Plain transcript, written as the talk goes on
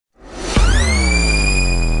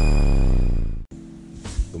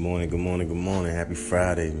morning, good morning, good morning. Happy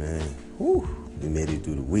Friday, man. Whew. We made it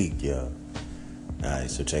through the week, y'all.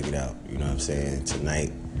 Alright, so check it out. You know what I'm saying?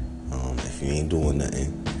 Tonight, if you ain't doing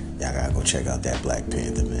nothing, y'all gotta go check out that Black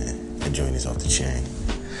Panther, man. That joint is off the chain.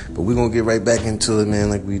 But we're gonna get right back into it, man,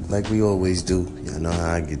 like we always do. Y'all know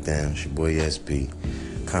how I get down. It's your boy SP.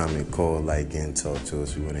 Comment, call, like, and talk to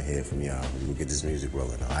us. We wanna hear from y'all. We'll get this music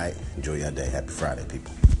rolling, alright? Enjoy your day. Happy Friday,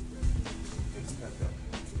 people.